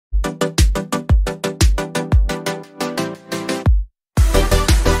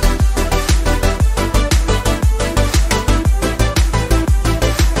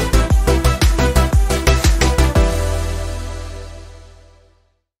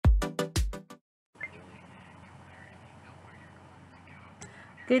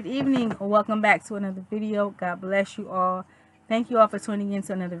Good evening. Welcome back to another video. God bless you all. Thank you all for tuning in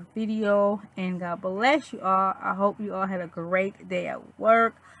to another video, and God bless you all. I hope you all had a great day at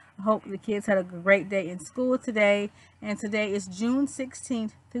work. I hope the kids had a great day in school today. And today is June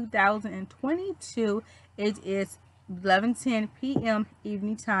 16th, 2022. It is 11:10 p.m.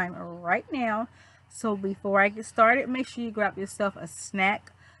 evening time right now. So before I get started, make sure you grab yourself a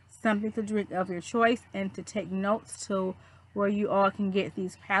snack, something to drink of your choice, and to take notes to where you all can get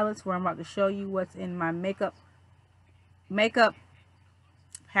these palettes, where I'm about to show you what's in my makeup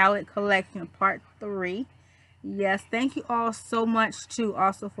palette collection part 3. Yes, thank you all so much too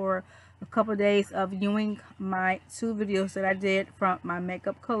also for a couple of days of viewing my 2 videos that I did from my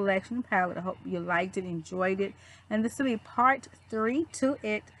makeup collection palette. I hope you liked it, enjoyed it, and this will be part 3 to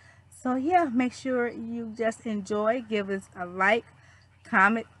it. So yeah, make sure you just enjoy, give us a like,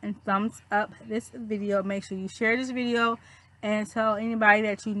 comment, and thumbs up this video. Make sure you share this video and tell anybody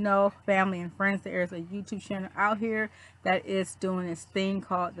that you know, family and friends, that there's a YouTube channel out here that is doing this thing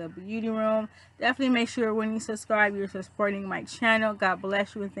called The Beauty Room. Definitely make sure when you subscribe, you're supporting my channel. God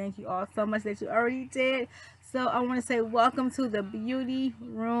bless you, and thank you all so much that you already did. So I want to say welcome to The Beauty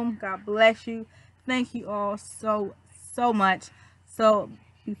Room. God bless you. Thank you all so much. So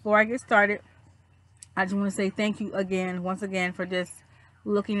before I get started, I just want to say thank you again, once again, for just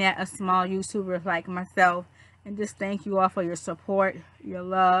looking at a small YouTuber like myself, and just thank you all for your support, your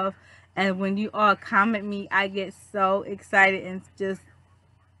love. And when you all comment me, I get so excited and just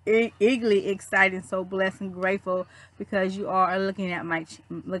eagerly excited, so blessed and grateful, because you all are looking at my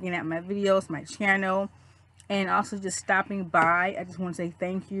videos, my channel, and also just stopping by. I just want to say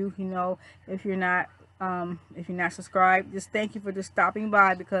thank you. You know, if you're not subscribed, just thank you for just stopping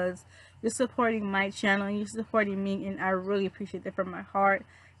by, because you're supporting my channel and you're supporting me, and I really appreciate that from my heart.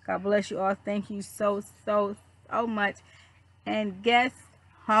 God bless you all. Thank you so much. And guess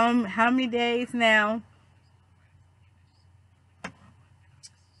how many days now?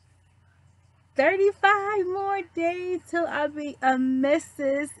 35 more days till I'll be a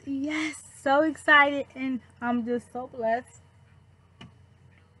missus. Yes, so excited, and I'm just so blessed.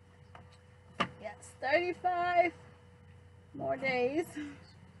 Yes, 35 more days.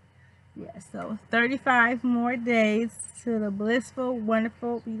 Yes, so 35 more days to the blissful,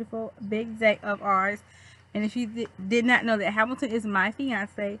 wonderful, beautiful, big day of ours. And if you did not know that Hamilton is my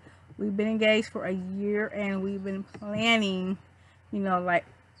fiance, we've been engaged for a year, and we've been planning, you know, like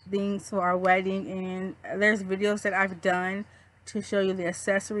things for our wedding. And there's videos that I've done to show you the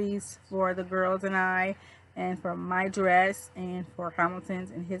accessories for the girls and I, and for my dress, and for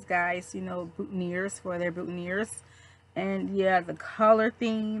Hamilton's and his guys, you know, boutonnieres for their boutonnieres. And yeah, the color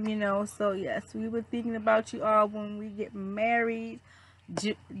theme, you know. So yes, we were thinking about you all when we get married.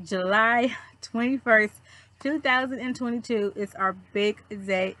 July 21st, 2022 is our big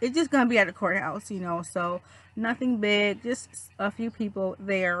day. It's just gonna be at the courthouse, you know, so nothing big, just a few people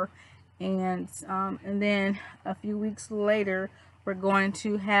there. And then a few weeks later, we're going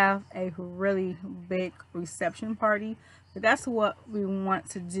to have a really big reception party. But that's what we want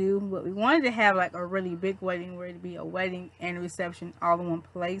to do. But we wanted to have like a really big wedding, where it'd be a wedding and a reception all in one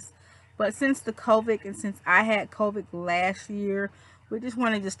place. But since the COVID, and since I had COVID last year, we just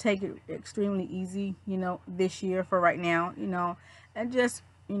want to just take it extremely easy, you know, this year for right now, you know, and just,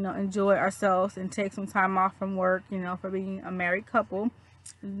 you know, enjoy ourselves and take some time off from work, you know, for being a married couple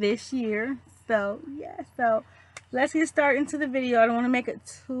this year. So yeah, so let's get started into the video. I don't want to make it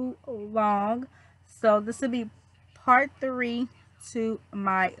too long. So this will be part 3 to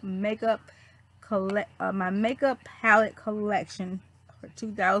my makeup palette collection for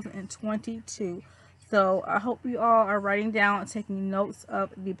 2022. So I hope you all are writing down and taking notes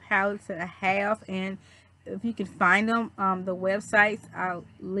of the palettes that I have, and if you can find them, the websites, I'll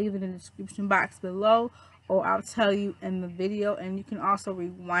leave it in the description box below, or I'll tell you in the video. And you can also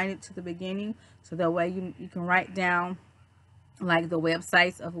rewind it to the beginning, so that way you can write down like the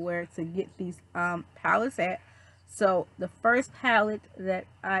websites of where to get these palettes at. So the first palette that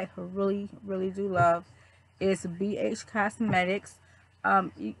I really do love is BH Cosmetics.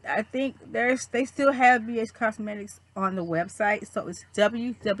 I think they still have BH Cosmetics on the website, so it's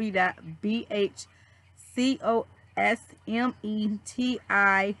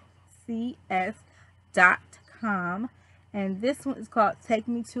www.bhcosmetics.com, and this one is called Take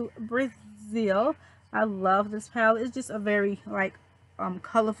Me to Brazil. I love this palette. It's just a very like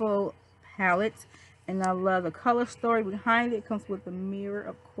colorful palette, and I love the color story behind it. It comes with a mirror,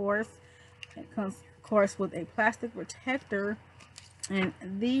 of course. It comes, of course, with a plastic protector, and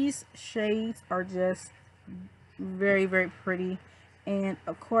these shades are just very pretty. And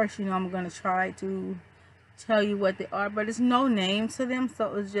of course, you know, I'm going to try to tell you what they are, but it's no name to them,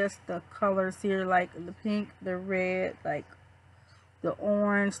 so it's just the colors here, like the pink, the red, like the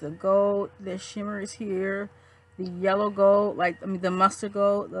orange, the gold, the shimmer is here, the yellow gold, like I mean the mustard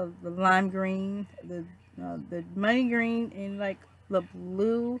gold, the lime green, the money green, and like the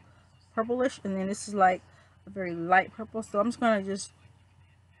blue purplish, and then this is like a very light purple. So I'm just gonna just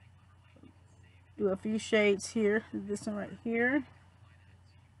do a few shades here. This one right here,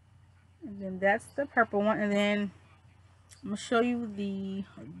 and then that's the purple one, and then I'm gonna show you the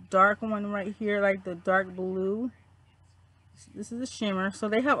dark one right here, like the dark blue. This is a shimmer. So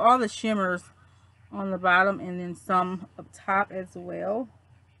they have all the shimmers on the bottom and then some up top as well.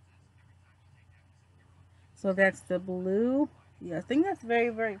 So that's the blue. Yeah, I think that's very,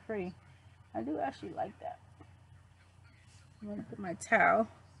 very pretty. I do actually like that. I'm gonna put my towel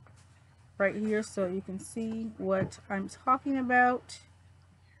right here so you can see what I'm talking about.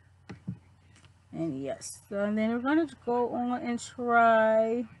 And yes, so and then we're gonna go on and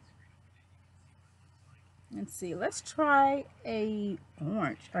try. Let's see, let's try a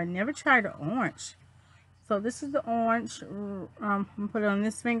orange. I never tried an orange. So this is the orange. I'm gonna put it on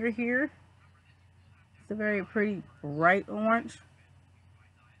this finger here. It's a very pretty bright orange.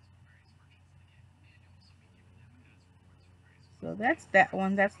 So that's that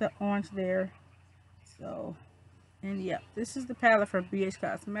one. That's the orange there. So, and yeah, this is the palette from BH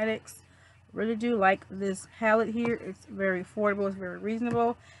Cosmetics. Really do like this palette here. It's very affordable. It's very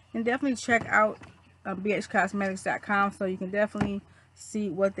reasonable. And definitely check out bhcosmetics.com so you can definitely see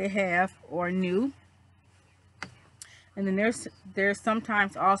what they have or new. And then there's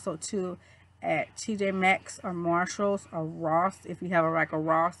sometimes also too at TJ Maxx or Marshalls or Ross, if you have like a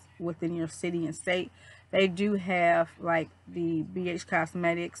Ross within your city and state, they do have like the BH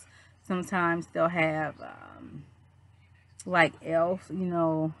Cosmetics. Sometimes they'll have like e.l.f., you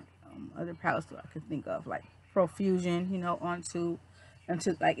know, other palettes that I can think of, like Profusion, you know, onto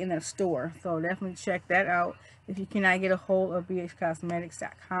like in the store. So definitely check that out. If you cannot get a hold of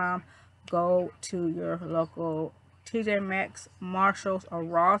bhcosmetics.com, go to your local TJ Maxx, Marshalls, or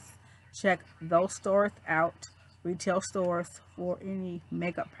Ross. Check those stores out, retail stores, for any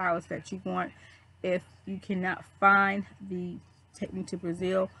makeup palettes that you want. If you cannot find the Take Me to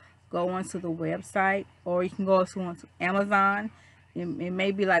Brazil, go onto the website, or you can go onto Amazon. It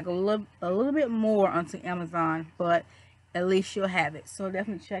may be like a little bit more onto Amazon, but at least you'll have it. So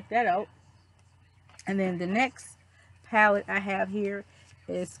definitely check that out. And then the next palette I have here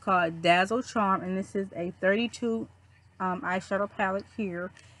is called Dazzle Charm, and this is a 32 eyeshadow palette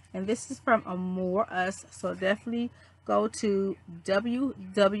here, and this is from Amore Us. So definitely go to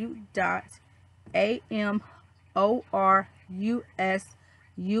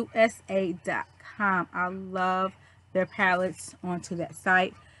www.amourususa.com. I love their palettes onto that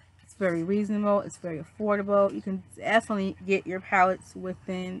site. It's very reasonable. It's very affordable. You can definitely get your palettes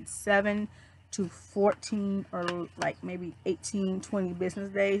within 7 to 14 or like maybe 18-20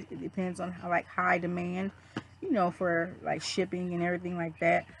 business days. It depends on how like high demand, you know, for like shipping and everything like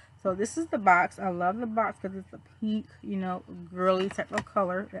that. So this is the box. I love the box because it's a pink, you know, girly type of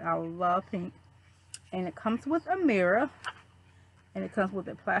color that I love, pink. And it comes with a mirror, and it comes with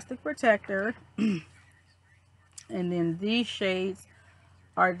a plastic protector. And then these shades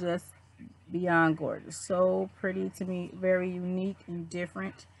are just beyond gorgeous. So pretty to me, very unique and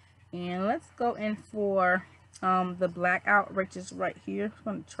different. And let's go in for the Blackout, which is right here. I'm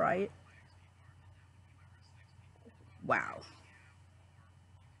going to try it. Wow.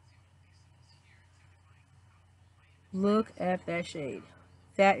 Look at that shade.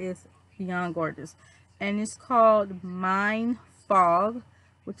 That is beyond gorgeous. And it's called Mind Fog,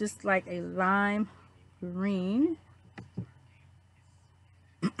 which is like a lime green.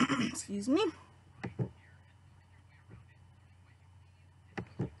 Excuse me.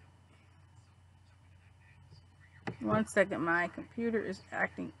 One second, my computer is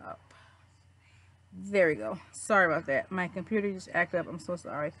acting up. There we go. Sorry about that. My computer just acted up. I'm so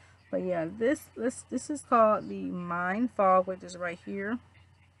sorry. But yeah, this is called the Mind Fog, which is right here.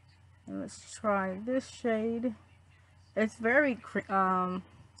 And let's try this shade. It's very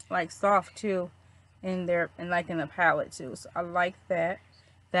like soft too in there, and like in the palette too. So I like that.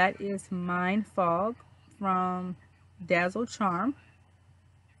 That is Mind Fog from Dazzle Charm.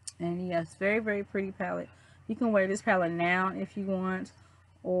 And yes, very, very pretty palette. You can wear this palette now if you want,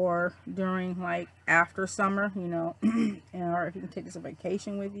 or during like after summer, you know, or if you can take this on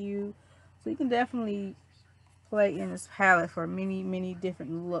vacation with you. So you can definitely play in this palette for many, many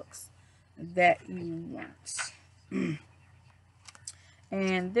different looks that you want.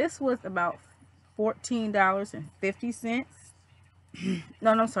 And this was about $14.50.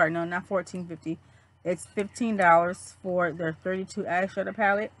 No, I'm sorry, no, not $14.50. It's $15 for their 32 eyeshadow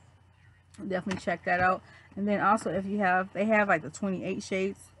palette. Definitely check that out. And then also, if you have, they have like the 28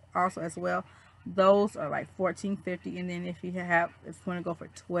 shades also as well. Those are like $14.50. And then if you want to go for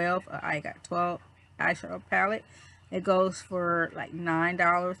 12, I got 12 eyeshadow palette, it goes for like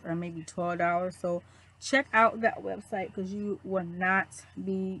 $9 or maybe $12. So check out that website, because you will not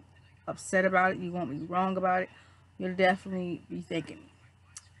be upset about it. You won't be wrong about it. You'll definitely be thinking,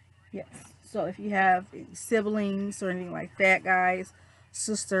 yes. So if you have siblings or anything like that, guys,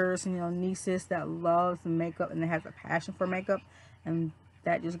 sisters, and nieces that loves makeup and that has a passion for makeup, and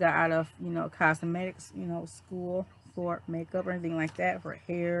that just got out of cosmetics school for makeup or anything like that, for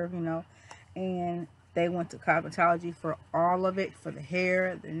hair, and they went to cosmetology for all of it, for the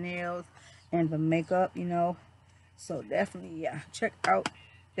hair, the nails, and the makeup, so definitely, yeah, check out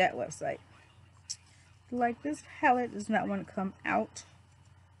that website. Like, this palette does not want to come out,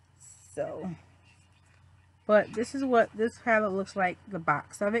 so, but this is what this palette looks like, the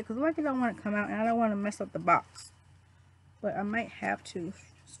box of it, because like, I don't want to come out and I don't want to mess up the box, but I might have to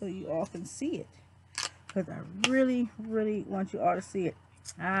so you all can see it, because I really want you all to see it.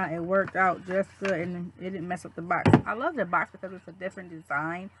 It worked out just good, and it didn't mess up the box. I love the box because it's a different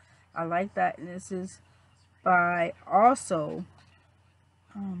design. I like that. And this is by also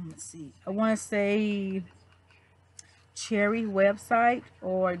let's see, I want to say Cherry website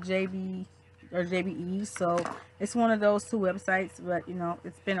or JBE. So it's one of those two websites, but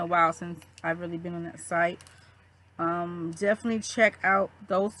it's been a while since I've really been on that site. Definitely check out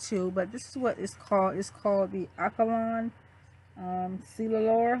those two, but this is what it's called. It's called the Aqualon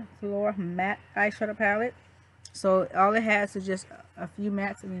Cellular Matte Eyeshadow Palette. So all it has is just a few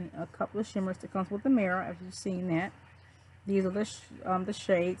mattes and a couple of shimmers that comes with the mirror, if you've seen that. These are the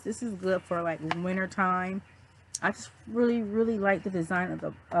shades. This is good for like winter time. I just really like the design of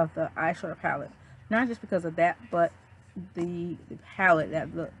the eyeshadow palette, not just because of that, but the palette,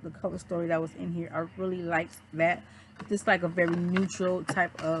 that the color story that was in here. I really liked that. It's like a very neutral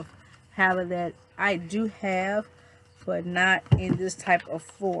type of palette that I do have, but not in this type of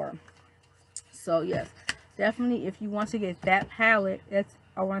form. So yes, definitely if you want to get that palette, that's,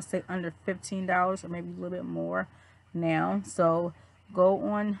 I want to say, under $15 or maybe a little bit more now. So go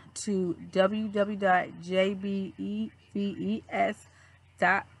on to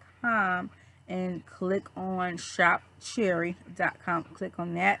www.jbeves.com and click on shopcherry.com. Click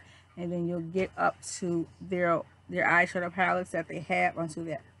on that, and then you'll get up to their eyeshadow palettes that they have onto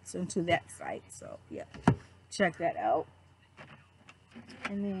that site. So yeah, check that out.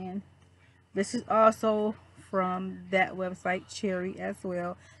 And then this is also from that website, Cherry, as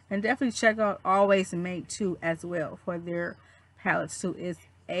well. And definitely check out Always Made Too as well for their palettes too. It's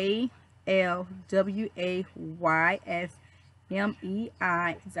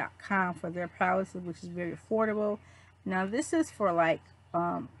ALWAYSMEI.com for their palettes, which is very affordable. Now this is for like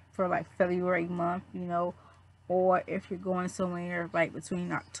February month, or if you're going somewhere like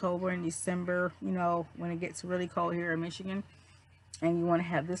between October and December, when it gets really cold here in Michigan, and you want to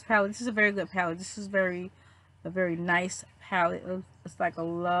have this palette. This is a very good palette. This is a very nice palette. It's like a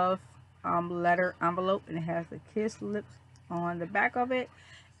love letter envelope, and it has the kiss lips on the back of it.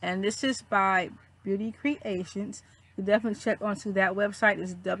 And this is by Beauty Creations. You definitely check onto that website.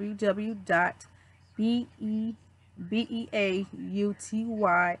 It's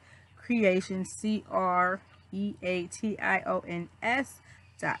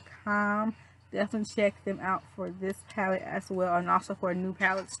Definitely check them out for this palette as well, and also for new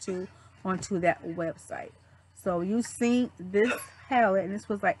palettes too onto that website. So you've seen this palette, and this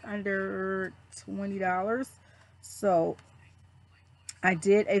was like under $20. So I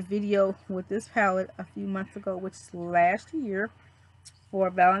did a video with this palette a few months ago, which is last year, for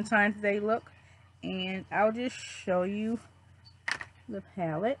Valentine's Day look, and I'll just show you the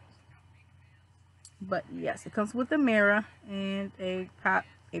palette. But yes, it comes with a mirror and a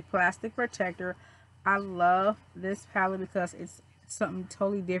plastic protector. I love this palette because it's something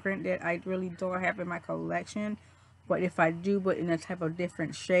totally different that I really don't have in my collection, but if I do, but in a type of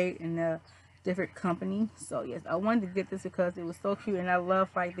different shade and a different company. So yes, I wanted to get this because it was so cute, and I love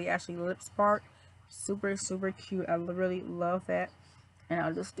like the actually lips part. Super cute. I really love that. And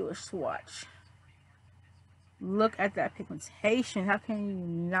I'll just do a swatch. Look at that pigmentation. How can you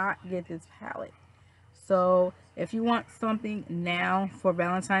not get this palette? So if you want something now for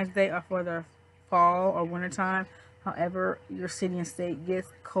Valentine's Day or for the fall or winter time, however your city and state gets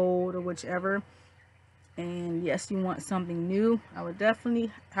cold or whichever, and yes, you want something new, I would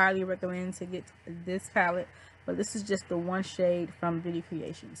definitely highly recommend to get this palette. But this is just the one shade from Beauty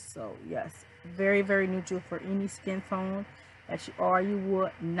Creations. So yes, very neutral for any skin tone that you are, you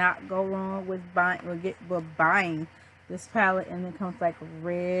would not go wrong with buying this palette. And it comes like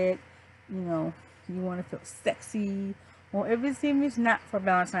red, you know, you want to feel sexy, or if it's not for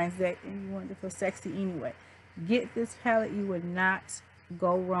Valentine's Day and you want to feel sexy anyway, get this palette. You would not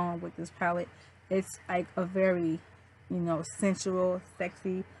go wrong with this palette. It's like a very, you know, sensual,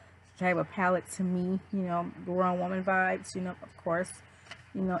 sexy type of palette to me, you know, grown woman vibes, you know, of course,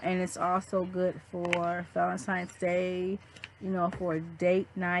 you know. And it's also good for Valentine's Day, you know, for a date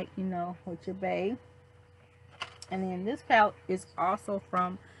night, you know, with your babe. And then this palette is also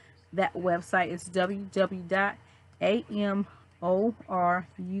from that website. It's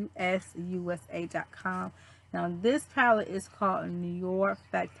www.amourusa.com. Now this palette is called New York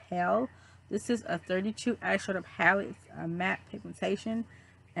Factile. This is a 32 eyeshadow palette. It's a matte pigmentation,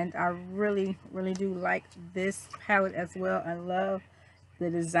 and I really do like this palette as well. I love the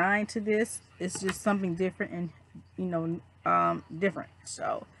design to this. It's just something different, and you know, different.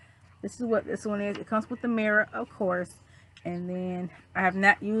 So this is what this one is. It comes with the mirror, of course. And then I have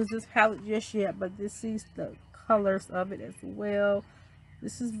not used this palette just yet, but this is the colors of it as well.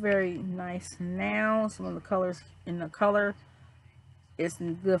 This is very nice now. Some of the colors in the color is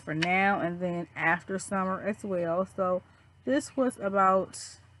good for now and then after summer as well. So this was about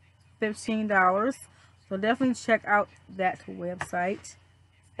 $15. So definitely check out that website.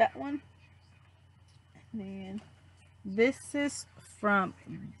 That one. And then this is from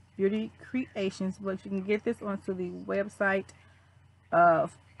Beauty Creations, but you can get this onto the website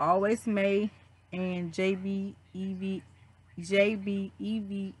of Always May and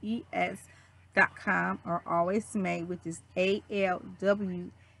JBEVES.com, or Always May, which is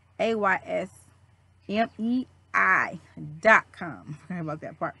ALWAYSMEI.com. Sorry about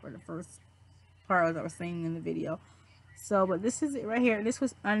that part for the first part as I was saying in the video. So, but this is it right here. This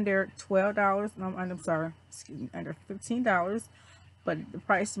was under $12. No, I'm sorry, excuse me, under $15. But the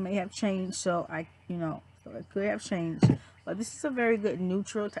price may have changed, so so it could have changed. But this is a very good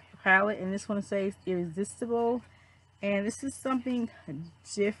neutral type of palette, and this one says Irresistible, and this is something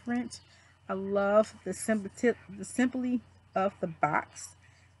different. I love the simplicity of the box,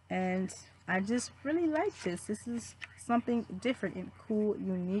 and I just really like this. This is something different and cool,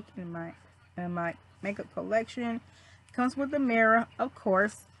 unique in my makeup collection. It comes with a mirror, of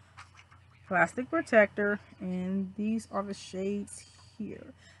course, plastic protector, and these are the shades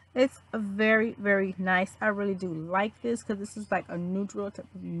here. It's a very nice. I really do like this because this is like a neutral type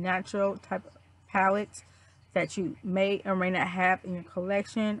of natural type of palette that you may or may not have in your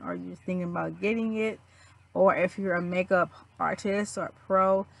collection, or you're thinking about getting it, or if you're a makeup artist or a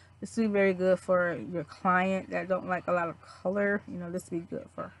pro, this would be very good for your client that don't like a lot of color. You know, this would be good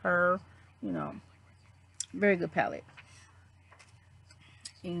for her. You know, very good palette.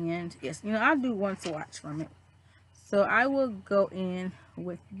 And yes, you know, I'll do one swatch from it. So I will go in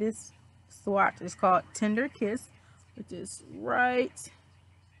with this swatch. It's called Tender Kiss, which is right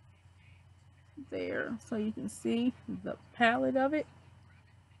there. So you can see the palette of it.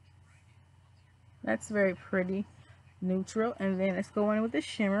 That's very pretty, neutral. And then let's go in with the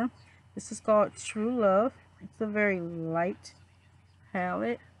shimmer. This is called True Love. It's a very light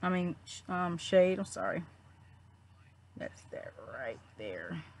palette. I mean, shade. I'm sorry. That's that right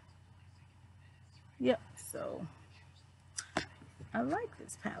there. Yep. So I like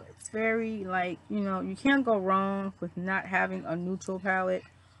this palette. It's very, like, you know, you can't go wrong with not having a neutral palette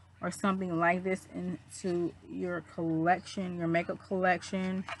or something like this into your collection, your makeup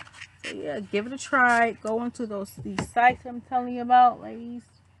collection. So yeah, give it a try. Go into these sites I'm telling you about, ladies.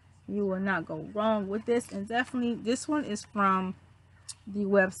 You will not go wrong with this. And definitely, this one is from the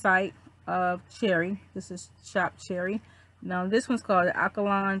website of Cherry. This is Shop Cherry. Now this one's called the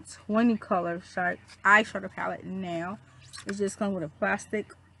Alkaline 20 color eyeshadow palette. Now it just comes with a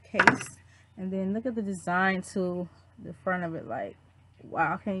plastic case, and then look at the design to the front of it. Like,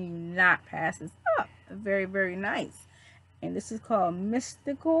 wow, can you not pass this up? Very nice. And this is called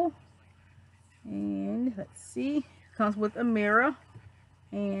Mystical, and let's see, it comes with a mirror,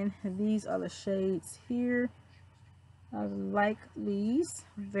 and these are the shades here. I like these,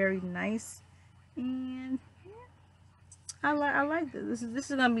 very nice. And I like this. This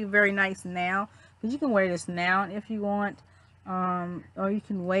is gonna be very nice now, because you can wear this now if you want, or you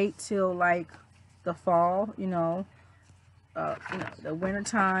can wait till like the fall, the winter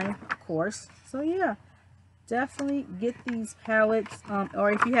time, of course. So yeah, definitely get these palettes,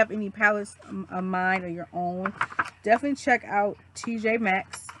 or if you have any palettes of mine or your own, definitely check out TJ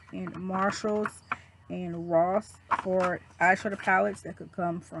Maxx and Marshalls and Ross for eyeshadow palettes that could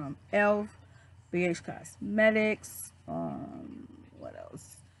come from e.l.f., BH Cosmetics, what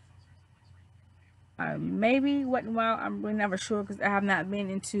else? Maybe Wet n Wild. I'm really never sure because I have not been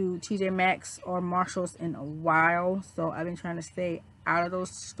into TJ Maxx or Marshalls in a while. So I've been trying to stay out of those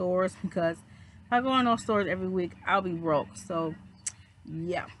stores because if I go in those stores every week, I'll be broke. So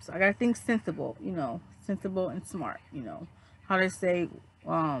yeah, so I gotta think sensible, sensible and smart, how to say,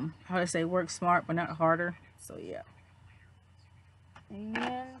 work smart but not harder. So yeah. And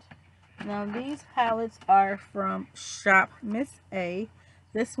now these palettes are from Shop Miss A.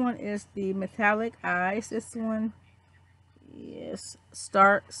 This one is the metallic eyes. This one is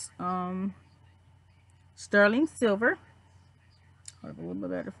sterling silver. Hold up a little bit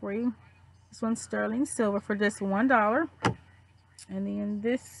better for you. This one's sterling silver for just $1. And then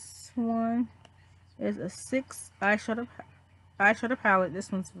this one is a 6 eyeshadow palette.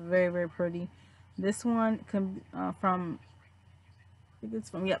 This one's very, very pretty. This one can from, I think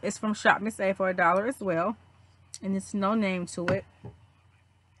it's from Shop Miss A for $1 as well. And it's no name to it.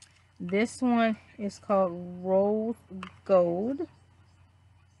 This one is called Rose Gold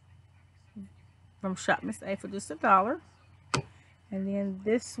from Shop Miss A for just $1. And then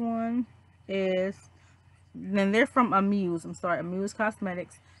this one is, then they're from Amuse. I'm sorry, Amuse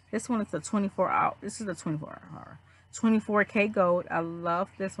Cosmetics. This one is a 24-hour. This is a 24-hour. 24K gold. I love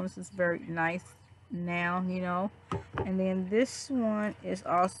this one. This is very nice now, And then this one is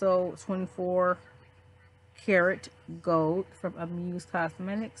also 24 karat gold from Amuse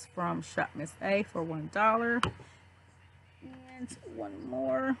Cosmetics from Shop Miss A for $1. And one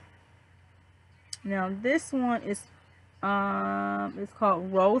more. Now this one is it's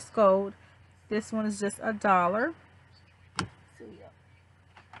called Rose Gold. This one is just $1. So yeah.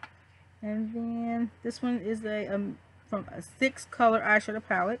 And then this one is from a 6-color eyeshadow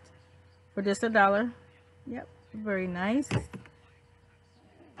palette for just $1. Yep, very nice.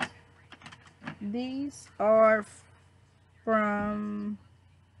 These are from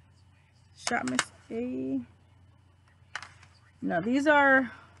Shop Miss A. No, these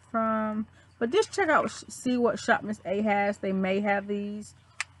are from, but just check out, see what Shop Miss A has. They may have these,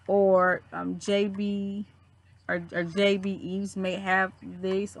 or JB or JB Eves may have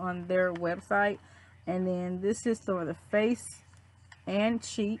these on their website. And then this is for the face and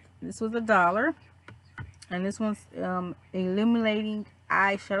cheek. This was $1. And this one's illuminating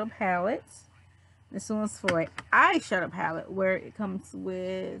eyeshadow palettes. This one's for an eyeshadow palette where it comes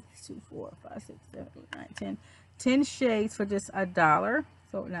with 2, 4, 5, 6, 7, 8, 9, 10 shades for just $1.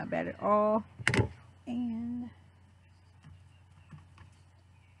 So not bad at all. And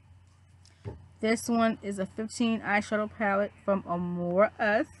this one is a 15 eyeshadow palette from Amore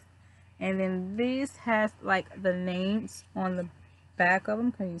Us. And then this has like the names on the back of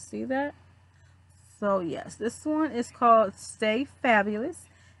them. Can you see that? So yes, this one is called Stay Fabulous.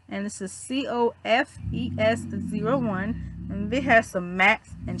 And this is COFES01. And it has some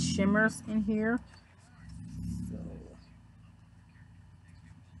mattes and shimmers in here. So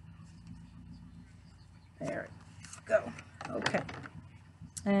there we go. Okay.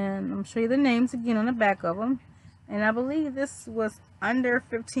 And I'm going to show you the names again on the back of them. And I believe this was under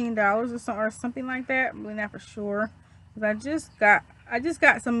 $15 or something like that. I'm really not for sure. Because I just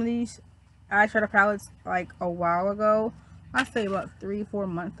got some of these eyeshadow palettes like a while ago. I say about 3-4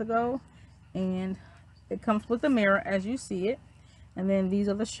 months ago. And it comes with a mirror as you see it. And then these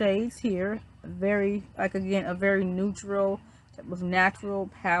are the shades here. Very, like again, a very neutral, natural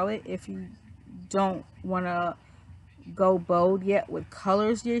palette. If you don't want to go bold yet with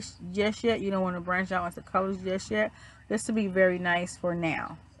colors just yet, you don't want to branch out into colors just yet, this will be very nice for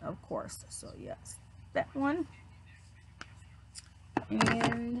now, of course. So yes, that one.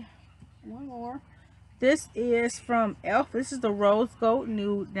 And one more. This is from e.l.f. This is the Rose Gold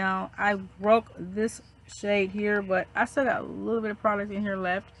Nude. Now I broke this shade here, but I still got a little bit of product in here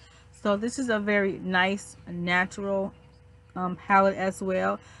left. So this is a very nice natural palette as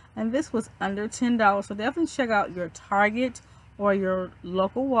well. And this was under $10. So definitely check out your Target or your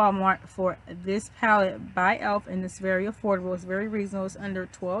local Walmart for this palette by e.l.f. And it's very affordable. It's very reasonable. It's under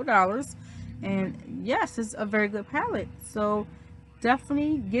 $12. And yes, it's a very good palette. So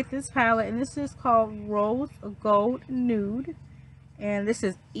definitely get this palette. And this is called Rose Gold Nude. And this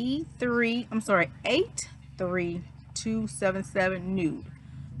is E3, 83277 Nude.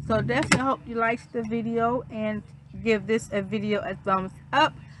 So definitely hope you liked the video and give this a thumbs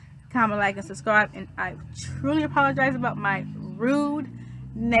up. Comment, like, and subscribe. And I truly apologize about my rude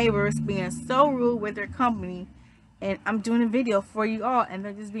neighbors being so rude with their company. And I'm doing a video for you all and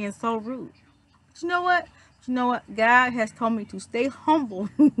they're just being so rude. But you know what? God has told me to stay humble.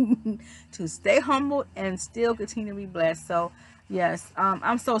 To stay humble and still continue to be blessed. So yes,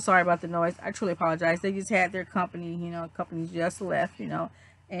 I'm so sorry about the noise. I truly apologize. They just had their company, company just left,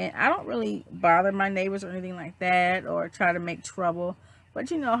 And I don't really bother my neighbors or anything like that or try to make trouble.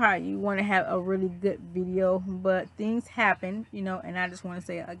 But you know how you want to have a really good video, but things happen, you know, and I just want to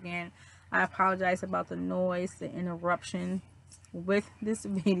say again, I apologize about the noise, the interruption with this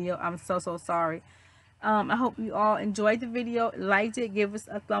video. I'm so sorry. I hope you all enjoyed the video, liked it, give us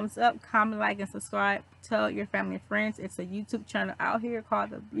a thumbs up, comment, like, and subscribe. Tell your family and friends. It's a YouTube channel out here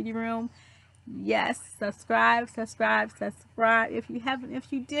called The Beauty Room. Yes, subscribe. If you haven't,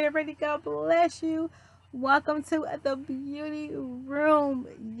 if you did already, God bless you. Welcome to The Beauty Room.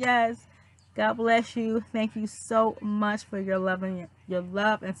 Yes, God bless you. Thank you so much for your love and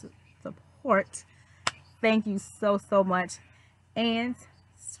support. Thank you so much. And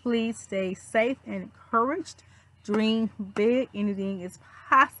please stay safe and encouraged. Dream big. Anything is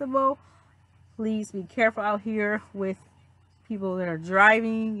possible. Please be careful out here with people that are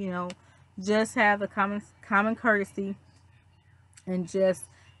driving. You know, just have the common courtesy and just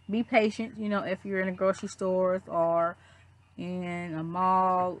be patient. You know, if you're in a grocery store or in a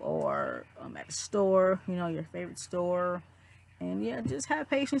mall or at a store, you know, your favorite store. And yeah, just have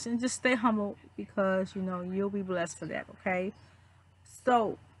patience and just stay humble, because you know you'll be blessed for that. Okay,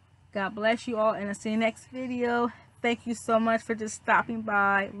 so God bless you all, and I'll see you next video. Thank you so much for just stopping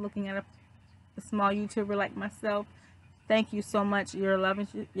by, looking at a small YouTuber like myself. Thank you so much. Your love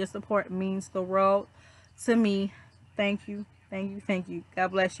and your support means the world to me. Thank you. God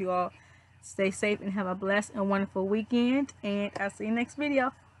bless you all. Stay safe and have a blessed and wonderful weekend, and I'll see you next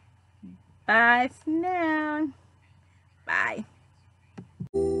video. Bye for now. Bye.